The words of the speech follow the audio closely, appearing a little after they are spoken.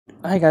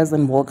Hi guys,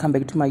 and welcome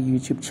back to my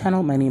YouTube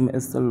channel. My name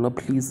is Solo.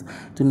 Please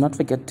do not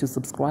forget to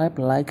subscribe,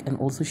 like, and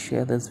also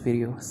share this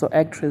video. So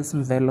actress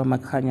Mvelo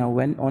Makhanya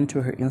went onto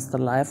her Insta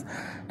live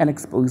and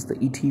exposed the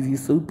ETV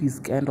soapie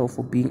scandal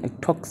for being a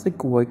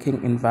toxic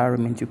working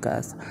environment, you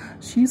guys.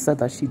 She said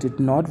that she did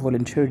not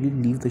voluntarily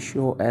leave the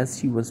show as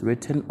she was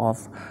written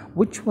off,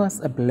 which was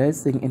a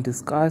blessing in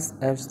disguise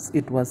as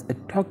it was a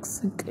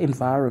toxic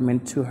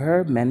environment to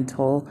her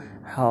mental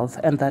health,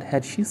 and that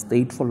had she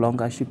stayed for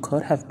longer she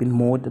could have been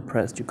more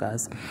depressed, you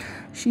guys.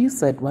 She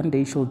said one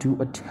day she'll do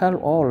a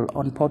tell-all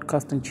on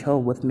Podcast and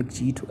Chill with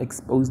McG to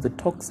expose the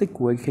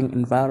toxic working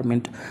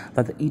environment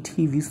that the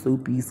ETV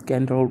soapie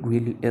scandal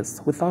really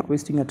is. Without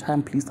wasting your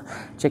time, please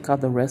check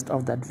out the rest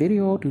of that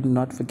video. Do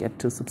not forget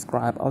to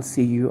subscribe. I'll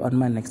see you on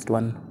my next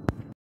one.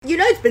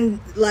 It's been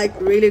like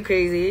really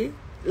crazy.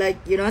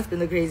 It's been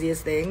the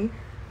craziest thing.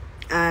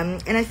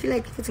 And I feel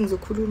like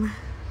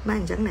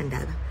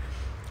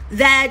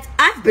that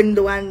I've been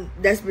the one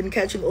that's been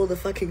catching all the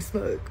fucking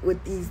smoke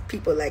with these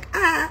people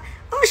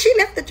she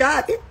left the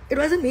job. It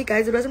wasn't me,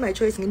 guys. It wasn't my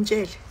choice. They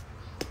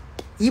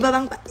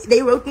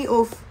wrote me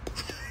off.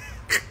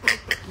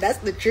 That's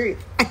the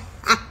truth.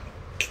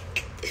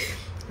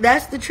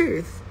 That's the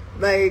truth.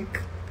 I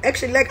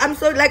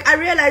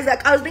realized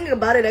I was thinking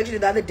about it actually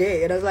the other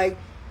day, and I was like,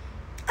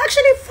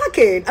 actually, fuck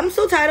it. I'm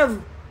so tired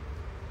of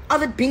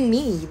it being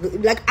me.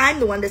 I'm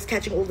the one that's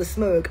catching all the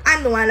smoke.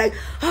 I'm the one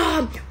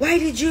why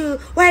did you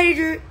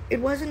it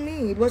wasn't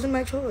me. It wasn't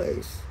my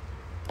choice.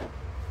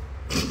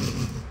 It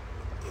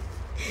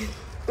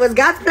was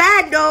God's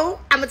plan, though.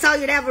 I'm gonna tell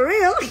you that for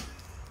real,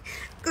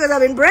 because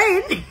I've been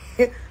praying.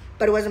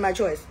 But it wasn't my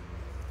choice.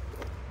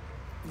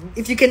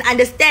 If you can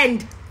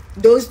understand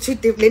those two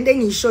different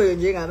things, you show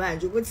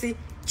you would see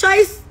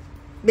choice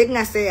big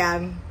na say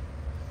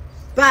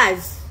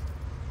buzz.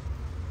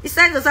 If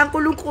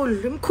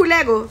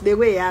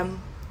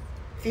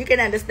you can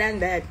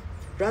understand that,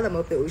 rather than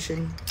up the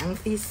ocean,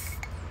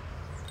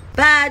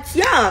 but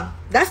yeah,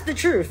 that's the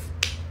truth.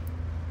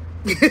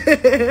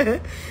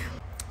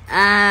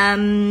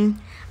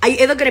 Are you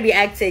ever gonna be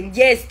acting?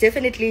 Yes,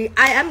 definitely.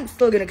 I am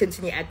still gonna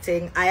continue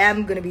acting. I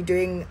am gonna be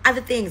doing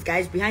other things,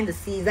 guys, behind the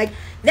scenes.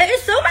 There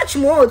is so much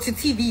more to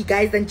TV,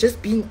 guys, than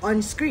just being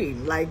on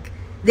screen.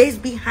 There's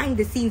behind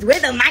the scenes where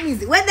the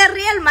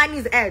real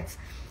money's at.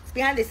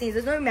 Behind the scenes.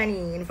 There's no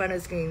money in front of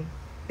the screen.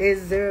 There's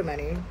zero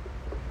money.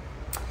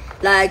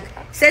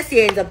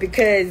 Sessians are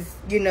because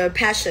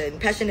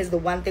passion is the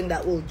one thing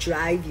that will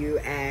drive you.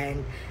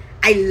 And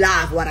I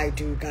love what I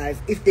do, guys.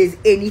 If there's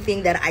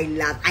anything that I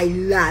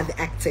love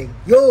acting.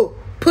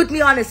 Put me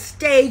on a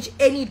stage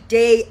any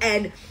day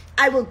and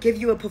I will give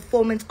you a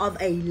performance of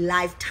a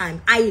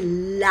lifetime. I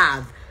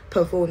love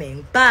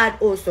performing,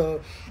 but also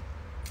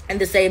in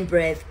the same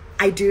breath,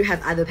 I do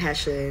have other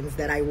passions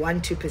that I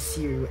want to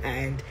pursue,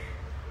 and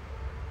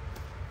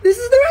this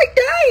is the right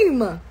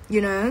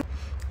time,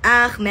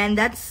 Ah, man,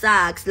 that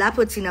sucks.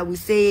 Lapotina, we're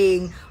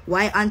saying,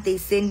 why aren't they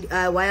saying, it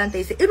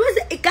was,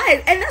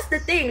 guys, and that's the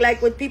thing,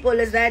 with people,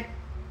 is that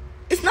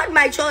it's not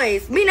my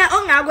choice. Mina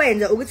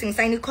ongakwenza ukuthi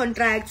sign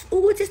contracts,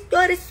 ukuthi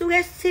story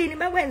suke sithini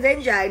makwenze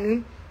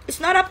njani. It's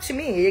not up to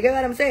me. You get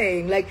what I'm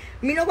saying?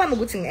 Mina kwami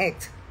ukuthi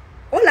act.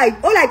 All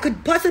I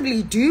could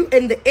possibly do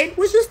in the end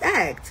was just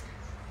act.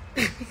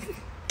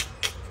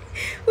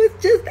 Was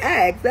just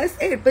act. That's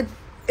it. But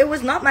it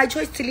was not my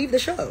choice to leave the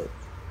show.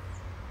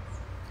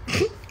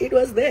 It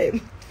was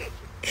them.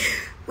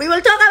 We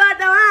will talk about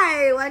the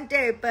why one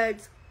day,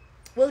 but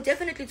we'll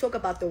definitely talk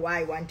about the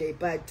why one day.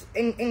 But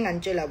in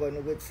Angela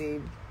would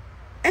say,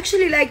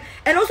 actually,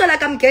 and also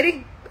I'm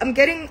getting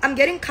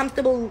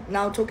comfortable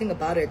now talking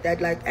about it. That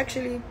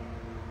actually,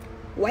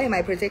 why am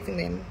I protecting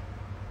them?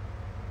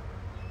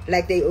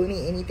 They owe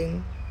me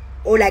anything,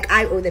 or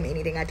I owe them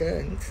anything? I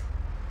don't.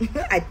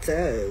 I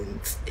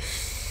don't.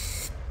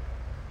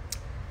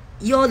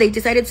 They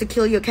decided to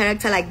kill your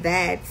character like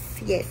that.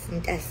 Yes,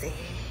 Mtase.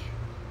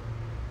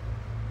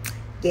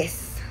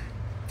 Yes.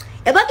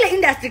 About the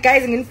industry,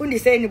 guys, in Fundi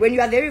saying when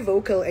you are very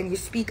vocal and you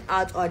speak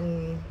out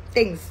on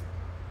things.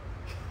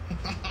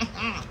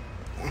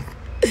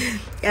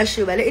 Yeah,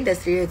 sure, but the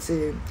industry it's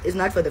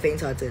not for the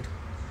faint-hearted.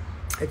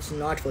 It's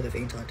not for the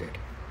faint-hearted.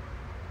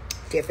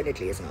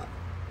 Definitely is not.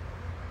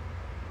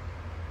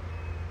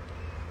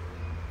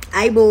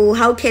 Aibo,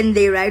 how can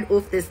they write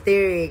off the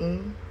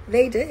steering?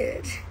 They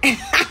did.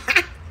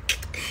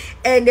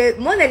 And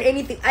more than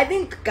anything, I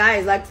think,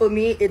 guys, for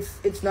me,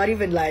 it's not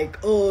even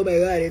oh my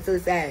god, it's so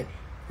sad.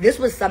 This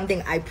was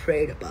something I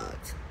prayed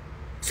about.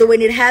 So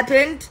when it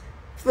happened,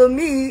 for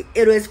me,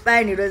 it was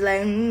fine. It was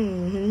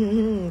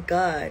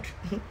God,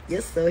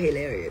 you're so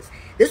hilarious.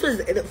 This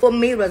was, for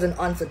me, it was an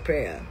answered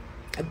prayer.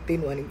 I've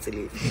been wanting to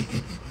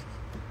leave.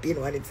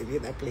 Been wanting to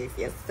leave that place.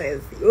 Yes,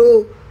 says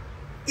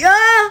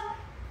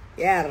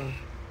yeah.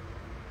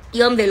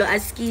 Mvelo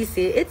Aski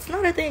say it's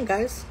not a thing,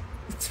 guys.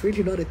 It's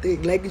really not a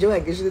thing.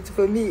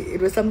 For me,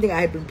 it was something I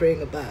had been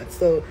praying about.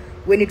 So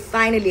when it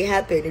finally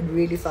happened, it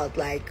really felt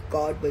like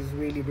God was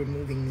really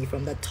removing me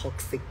from that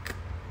toxic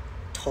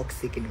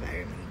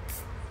environment.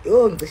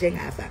 I'm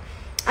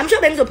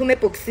sure benzophuma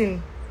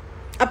eboxing.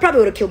 I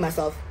probably would have killed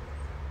myself.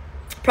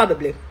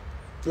 Probably.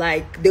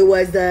 Like, there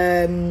was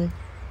an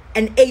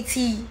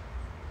 90%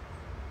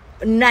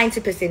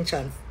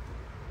 chance.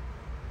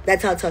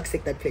 That's how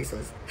toxic that place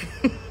was.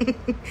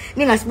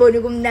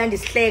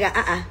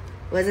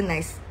 Wasn't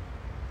nice.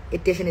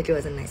 It definitely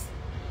wasn't nice.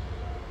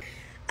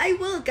 I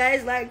will,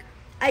 guys. Like,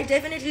 I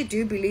definitely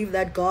do believe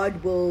that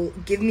God will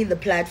give me the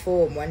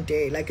platform one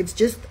day. Like, it's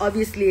just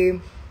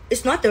obviously,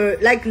 it's not the,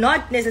 like,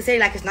 not necessarily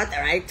like it's not the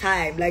right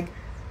time. Like,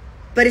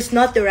 but it's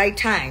not the right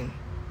time.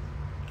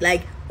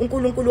 Like,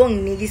 uNkulunkulu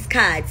wanginika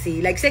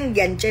isikhathi. Like,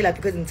 sengiyantshela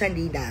because ngithanda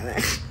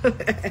indaba.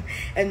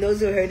 And those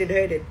who heard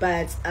it.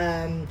 But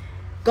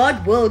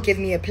God will give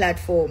me a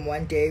platform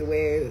one day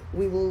where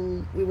we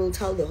will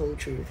tell the whole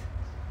truth.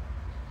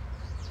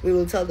 We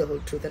will tell the whole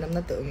truth, and I'm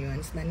not the only one.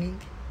 It's Maning.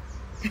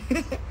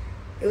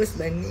 It was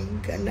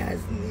Maning.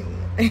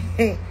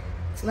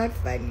 It's not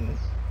funny.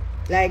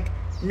 Like,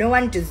 no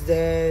one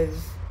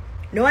deserves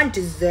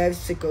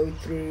to go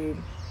through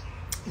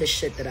the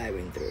shit that I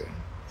went through.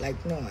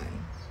 Like, no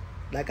one.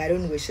 Like, I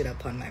don't wish it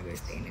upon my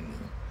worst enemy.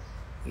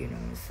 You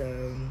know,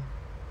 so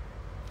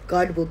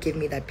God will give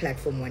me that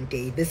platform one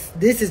day. This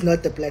is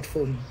not the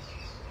platform,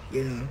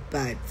 you know,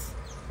 but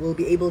we'll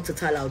be able to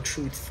tell our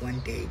truths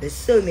one day. There's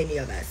so many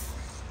of us.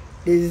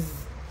 There's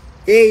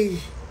a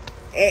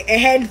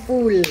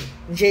handful,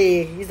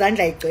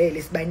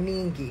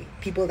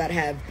 people that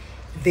have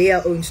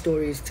their own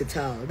stories to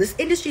tell. This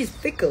industry is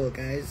fickle,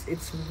 guys.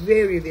 It's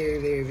very, very,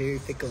 very, very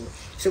fickle.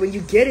 So when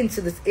you get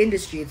into this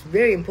industry, it's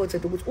very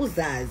important to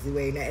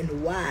uzazi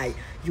and why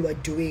you are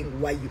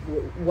doing why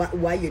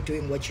you're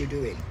doing what you're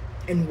doing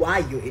and why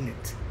you're in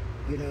it.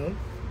 You know,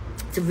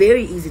 it's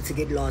very easy to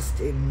get lost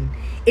in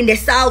the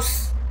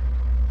south.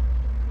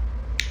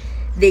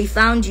 They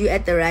found you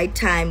at the right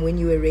time when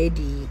you were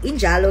ready.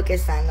 Injalo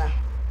kesana.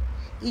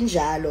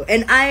 Injalo.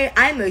 And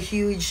I'm a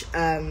huge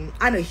and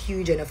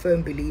a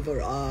firm believer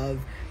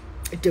of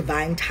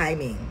divine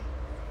timing.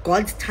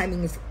 God's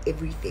timing is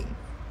everything.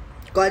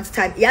 God's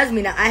time.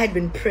 Yasmina, I had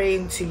been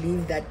praying to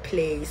leave that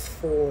place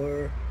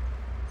for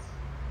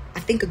I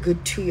think a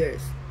good 2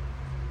 years.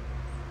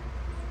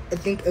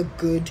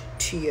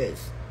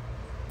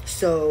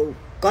 So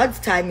God's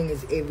timing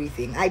is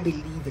everything. I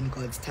believe in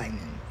God's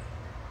timing.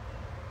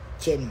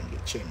 Genuinely,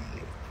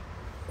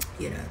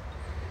 you know.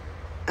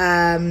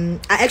 I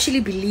actually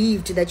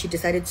believed that you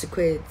decided to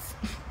quit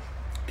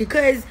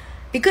because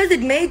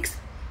it makes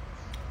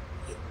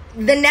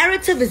the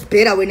narrative is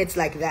better when it's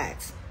like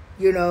that,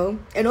 you know.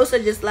 And also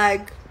just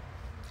like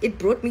it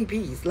brought me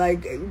peace.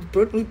 Like, it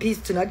brought me peace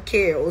to not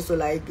care. Also,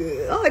 like,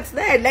 oh, it's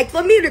that. Like,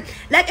 for me,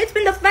 like, it's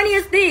been the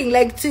funniest thing,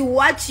 like, to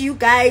watch you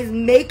guys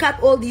make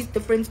up all these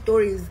different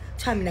stories.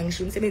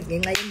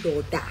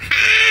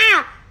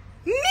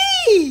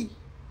 Me!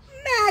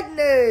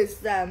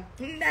 Madness.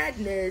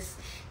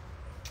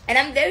 And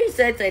I'm very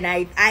certain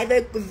I have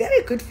a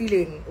very good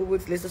feeling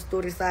with this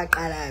story. I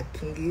had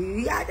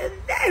a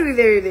very,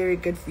 very, very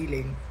good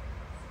feeling.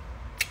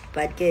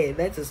 But okay,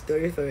 that's a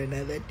story for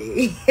another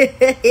day.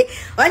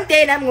 One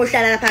day I'm going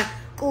to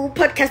go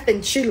podcast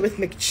and chill with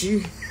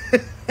McG.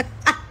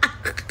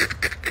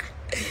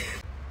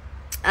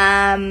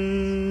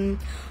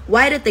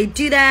 Why did they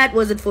do that?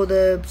 Was it for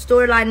the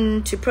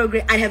storyline to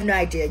progress? I have no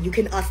idea. You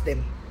can ask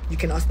them. You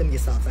can ask them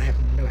yourselves. I have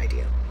no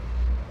idea.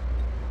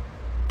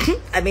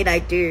 I mean, I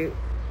do.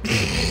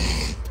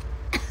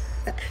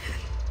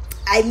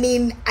 I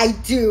mean, I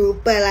do,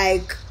 but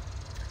like,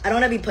 I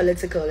don't want to be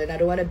political, and I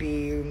don't want to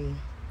be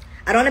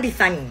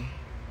funny.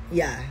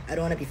 Yeah, I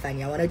don't want to be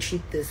funny. I want to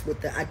treat this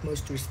with the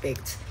utmost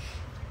respect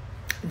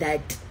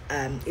that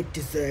it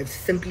deserves,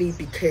 simply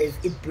because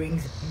it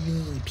brings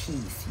me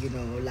peace, you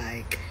know,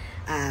 like,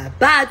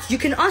 but you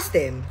can ask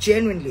them,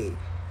 genuinely.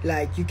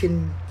 Like, you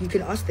can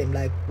ask them,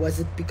 like, was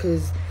it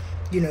because,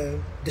 you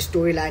know, the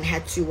storyline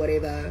had to,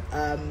 whatever.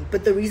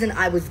 But the reason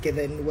I was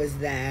given was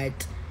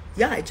that,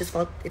 yeah, I just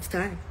felt it's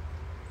time.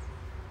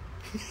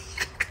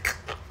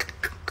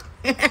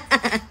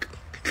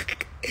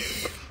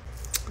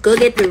 Go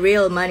get the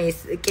real money.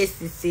 Guess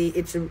see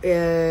it's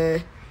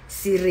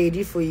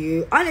ready for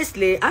you.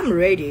 Honestly, I'm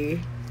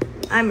ready.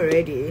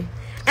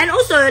 And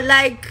also,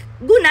 like,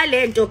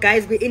 gunalento,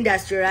 guys, with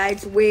industry,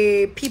 right,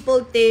 where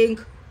people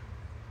think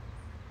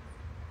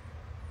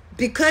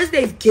because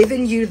they've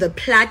given you the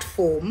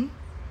platform,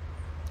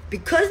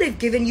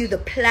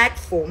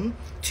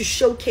 to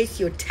showcase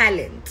your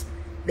talent,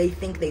 they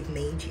think they've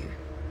made you.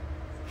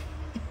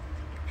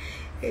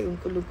 Hey,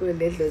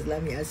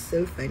 Unkulunkulu are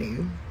so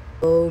funny.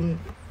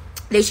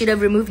 They should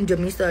have removed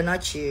Ndomisa or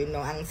not you.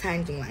 No, I'm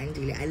signing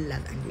Andile. I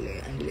love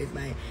Andile. Andile is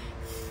my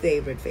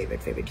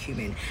favorite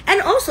human.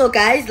 And also,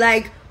 guys,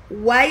 like,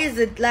 why is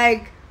it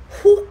like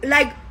who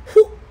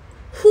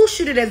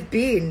should it have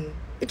been?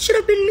 It should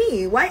have been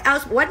me. Why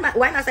else? Why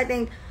must I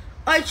think,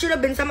 oh, it should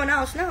have been someone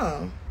else?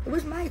 No, it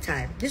was my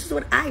time. This is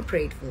what I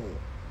prayed for.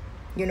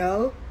 You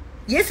know?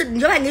 Yes,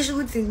 money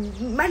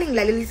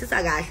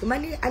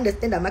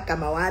understand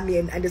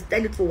and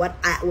understand it for what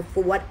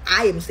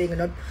I am saying, and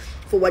not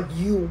for what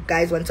you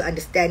guys want to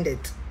understand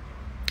it.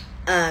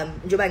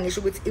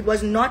 It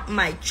was not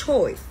my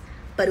choice,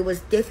 but it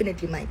was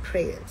definitely my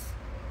prayers.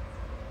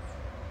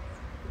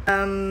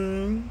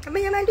 Again,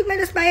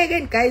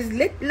 guys,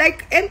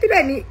 like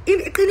empirani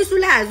iqiniso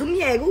lazi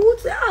umyeke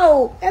ukuthi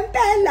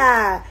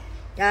empela.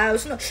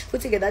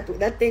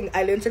 That thing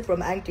I learned it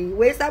from auntie,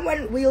 where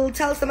someone will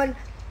tell someone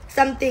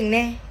something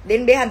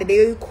then behambe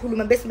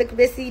beyoyikhuluma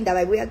bese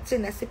indaba ibuya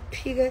kuthina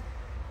siphike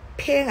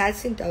phe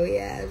ngathi indawo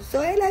yazo.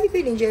 So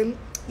elifini nje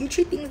you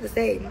treat things the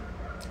same.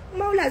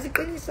 Uma ulazi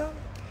iqiniso,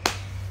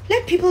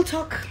 let people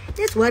talk.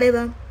 It's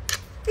whatever.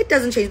 It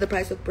doesn't change the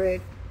price of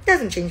bread. It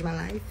doesn't change my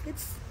life.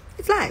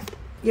 It's life,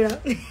 you know.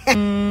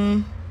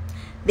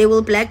 They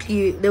will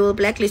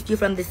blacklist you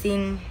from the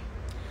scene.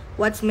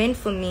 What's meant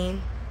for me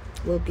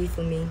will be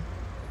for me.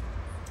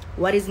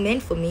 What is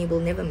meant for me will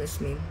never miss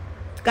me.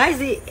 Guys,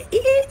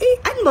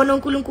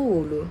 anibona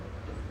uNkulunkulu.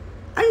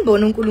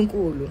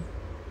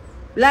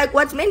 Like,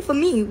 what's meant for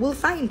me will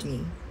find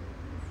me.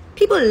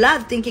 People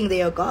love thinking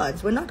they are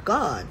gods. We're not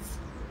gods.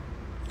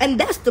 And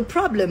that's the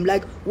problem.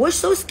 Like, we're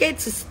so scared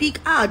to speak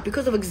out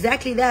because of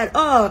exactly that.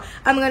 Oh,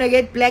 I'm gonna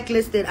get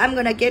blacklisted. I'm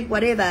gonna get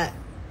whatever.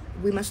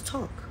 We must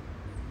talk.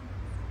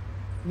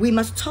 We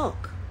must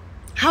talk.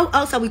 How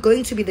else are we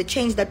going to be the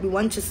change that we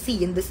want to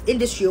see in this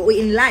industry or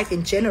in life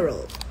in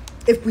general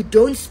if we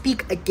don't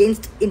speak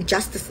against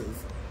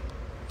injustices?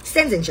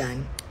 Sense and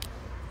Jan.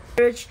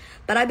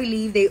 But I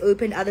believe they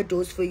opened other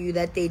doors for you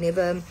that they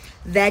never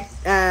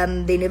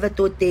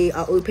thought they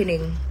are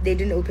opening. They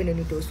didn't open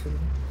any doors for me.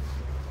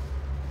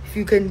 If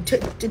you can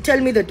tell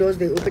me the doors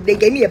they opened, they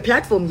gave me a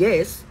platform,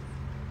 yes,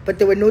 but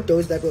there were no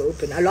doors that were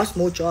open. I lost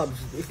more jobs,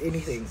 if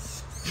anything.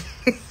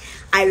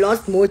 I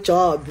lost more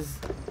jobs,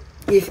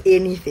 if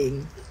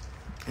anything.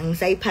 And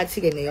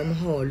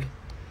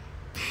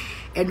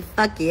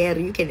fuck yeah,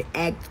 you can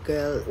act,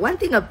 girl. One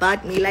thing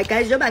about me, like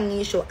guys,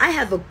 I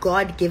have a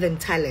God-given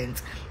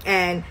talent,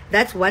 and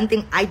that's one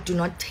thing I do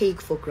not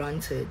take for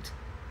granted.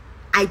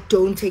 I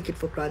don't take it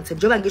for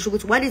granted.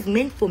 What is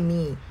meant for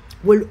me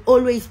will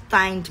always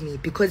find me,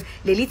 because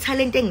leli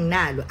talent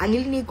enginalo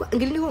angilinikwa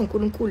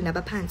uNkulunkulu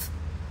nabaphansi.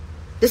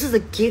 This is a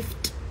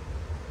gift.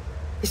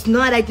 It's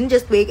not, I didn't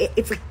just wake it,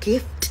 it's a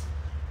gift.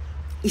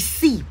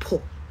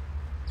 Isipho.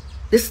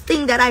 This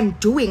thing that I'm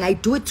doing, I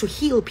do it to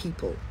heal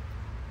people.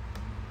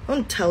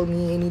 Don't tell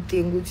me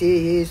anything,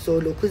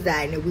 solo, because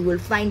we will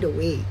find a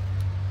way.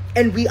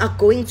 And we are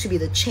going to be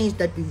the change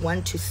that we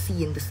want to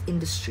see in this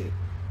industry.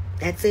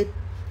 That's it.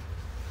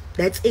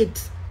 That's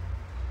it.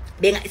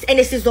 And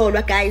this is all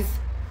right, guys.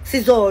 This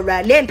is all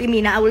right.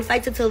 I will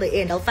fight it till the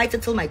end. I'll fight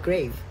it till my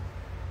grave.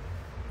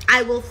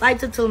 I will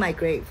fight it till my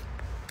grave.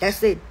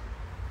 That's it.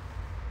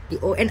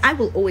 And I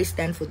will always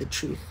stand for the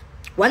truth.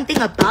 One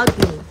thing about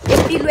me,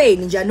 if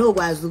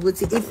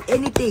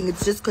anything,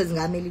 it's just because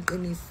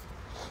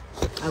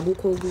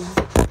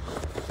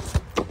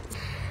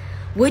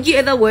would you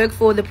ever work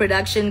for the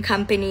production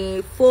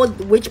company? For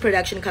which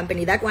production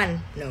company? That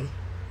one? No.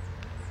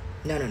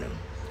 No.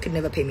 Could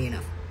never pay me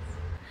enough.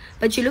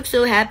 But you look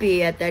so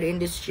happy at that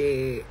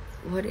industry.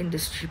 What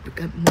industry?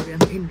 I'm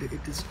in the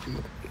industry.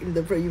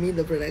 You mean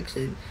the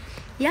production?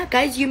 Yeah,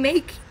 guys, you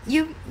make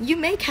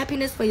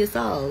happiness for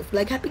yourself.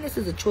 Like, happiness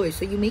is a choice,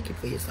 so you make it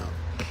for yourself.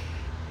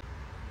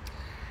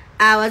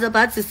 I was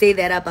about to say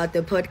that about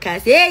the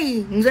podcast.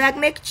 Hey,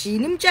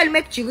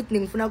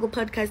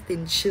 podcast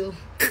and chill.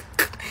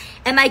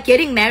 Am I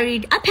getting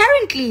married?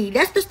 Apparently,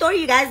 that's the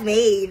story you guys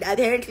made.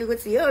 Apparently,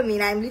 what's you? I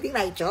mean, I'm leaving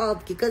my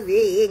job because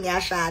they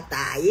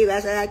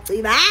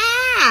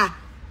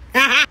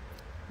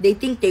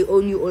think they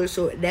own you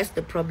also. That's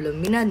the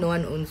problem. Mina, no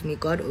one owns me.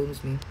 God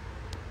owns me.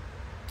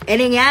 And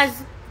then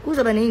yes,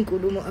 kuzoba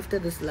nezinkulumo after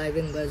this live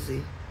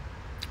engazi.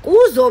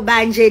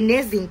 Kuzoba nje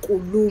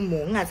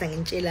nezinkulumo ngathi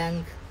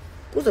ngitshelanga.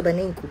 Kuzoba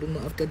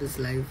nezinkulumo after this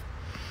live.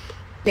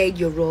 Played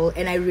your role,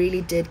 and I really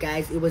did,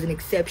 guys. It was an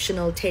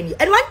exceptional 10 years.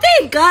 And one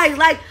thing, guys,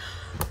 like,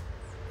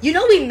 you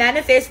know, we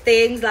manifest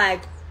things,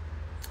 like,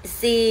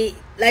 see,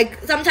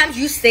 like, sometimes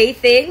you say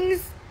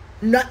things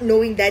not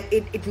knowing that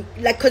it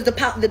like, because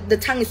the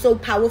tongue is so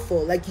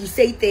powerful. Like, you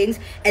say things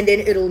and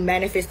then it'll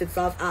manifest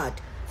itself out.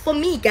 For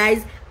me,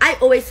 guys, I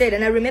always said,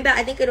 and I remember,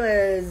 I think it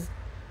was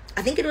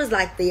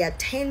like the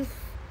 10th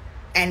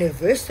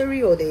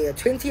anniversary or the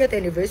 20th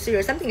anniversary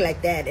or something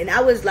like that. And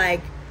I was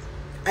like,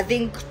 I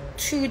think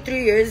 2-3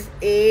 years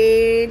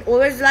in,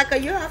 or it was like a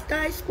year after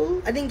high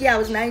school. I think, yeah, I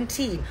was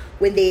 19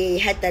 when they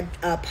had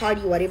that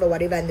party, whatever,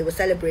 and they were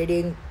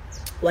celebrating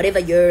whatever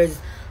years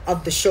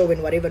of the show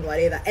and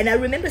whatever. And I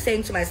remember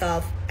saying to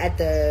myself at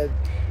the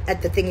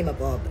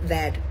thingy-mabob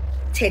that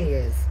 10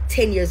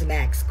 years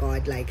max,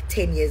 God, like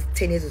 10 years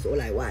is all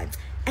I want.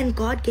 And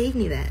God gave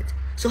me that.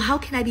 So how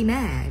can I be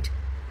mad?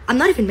 I'm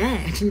not even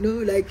mad, you know,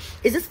 like,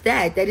 it's just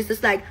that it's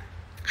just like,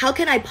 how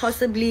can I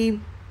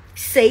possibly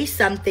say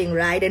something,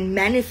 right, and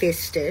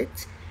manifest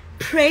it,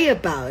 pray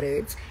about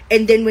it,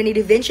 and then when it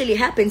eventually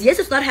happens, yes,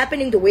 it's not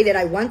happening the way that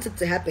I want it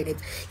to happen,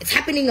 it's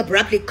happening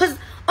abruptly. Because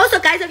also,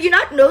 guys, have you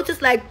not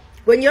noticed, like,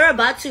 when you're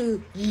about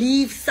to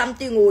leave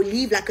something or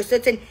leave like a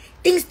certain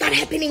thing, start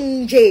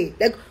happening, Jay?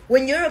 Like,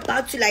 when you're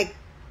about to, like,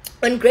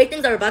 when great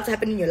things are about to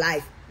happen in your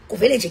life,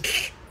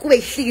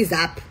 kube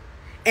up.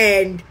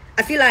 And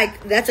I feel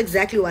like that's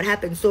exactly what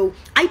happened. So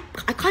I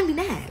can't be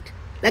mad.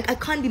 Like, I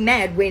can't be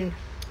mad when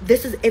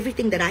this is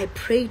everything that I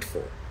prayed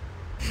for.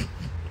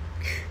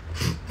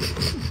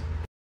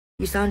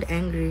 You sound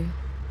angry.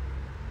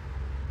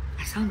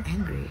 I sound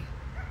angry.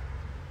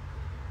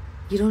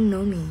 You don't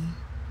know me.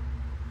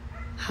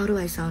 How do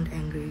I sound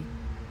angry?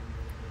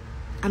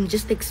 I'm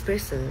just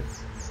expressive.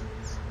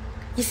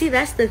 You see,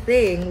 that's the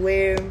thing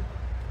where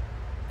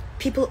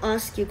people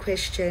ask you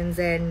questions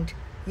and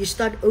you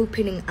start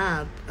opening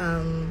up.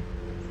 I'm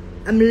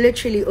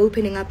literally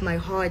opening up my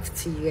heart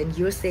to you, and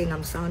you're saying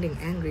I'm sounding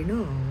angry.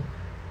 No,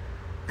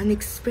 I'm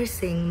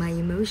expressing my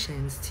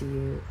emotions to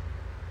you,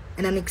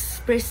 and I'm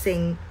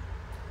expressing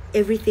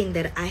everything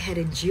that I had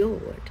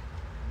endured.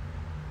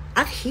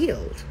 I've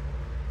healed.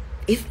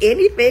 If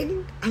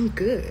anything, I'm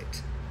good.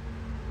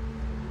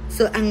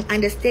 So I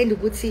understand,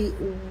 Uguti,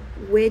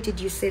 where did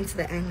you sense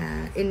the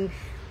anger?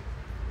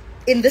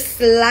 In this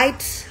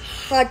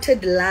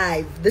light-hearted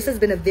live, this has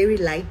been a very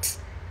light,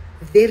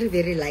 very,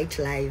 very light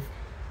live.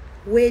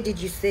 Where did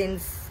you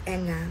sense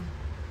anger?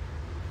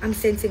 I'm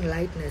sensing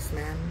lightness,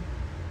 man.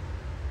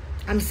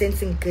 I'm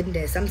sensing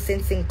goodness. I'm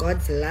sensing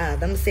God's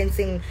love. I'm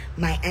sensing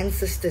my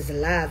ancestors'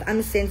 love.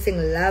 I'm sensing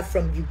love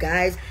from you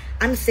guys.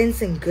 I'm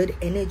sensing good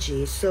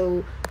energy.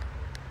 So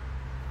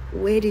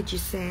where did you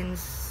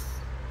sense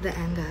the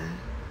anger?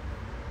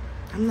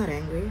 I'm not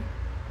angry.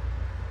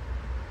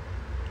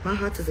 My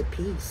heart is at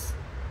peace.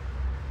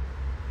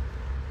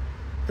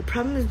 The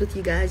problem is with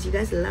you guys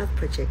love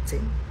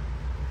projecting.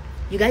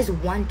 You guys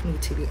want me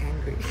to be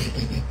angry.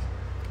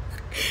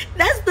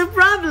 That's the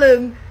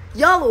problem.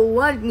 Y'all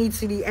want me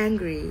to be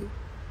angry.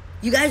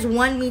 You guys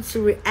want me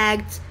to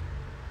react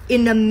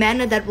in a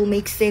manner that will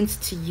make sense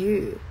to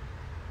you.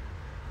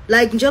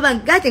 Like,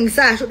 njoba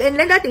ngathingisa and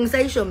let that thing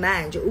say show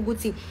manje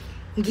ukuthi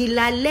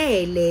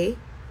ngilalele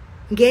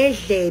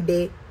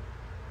ngedlebe.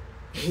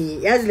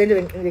 Yazi lento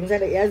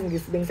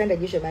bengisanda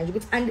ngisho manje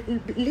ukuthi,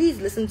 and please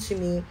listen to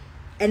me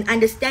and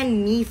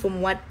understand me for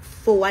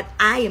what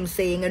I am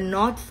saying, and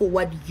not for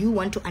what you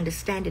want to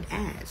understand it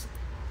as.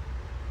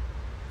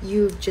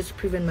 You've just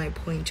proven my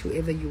point,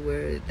 whoever you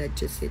were that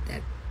just said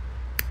that.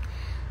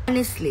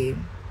 Honestly,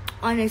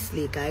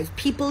 guys,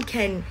 people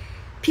can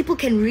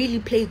really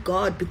play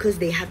God because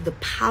they have the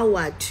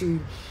power to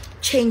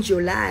change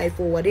your life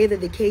or whatever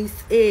the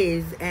case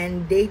is,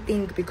 and they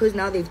think because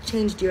now they've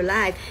changed your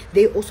life,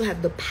 they also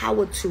have the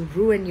power to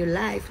ruin your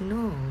life.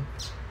 No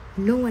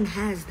one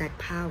has that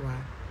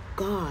power.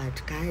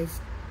 God, guys.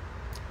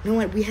 No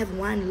one. We have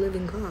one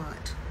living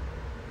God.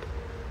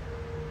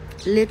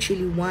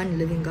 Literally one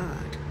living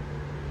God.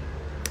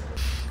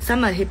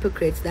 Some are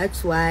hypocrites.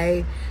 That's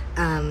why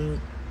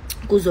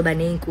kuzoba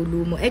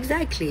nenkulumo.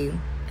 Exactly.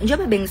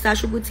 Njengoba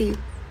bengisasho ukuthi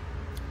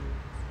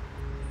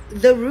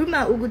the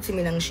rumor ukuthi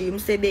mina ngishiya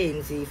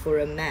umsebenzi for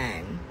a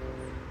man.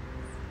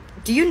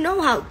 Do you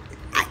know how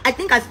I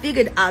think I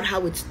figured out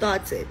how it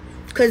started?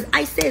 Because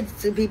I said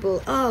to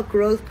people, oh,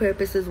 growth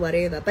purposes,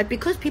 whatever. But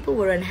because people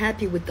were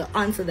unhappy with the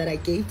answer that I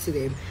gave to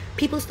them,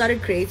 people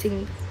started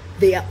creating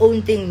their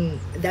own things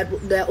that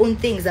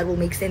will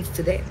make sense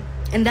to them.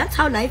 And that's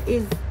how life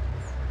is.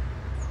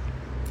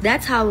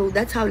 That's how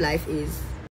life is.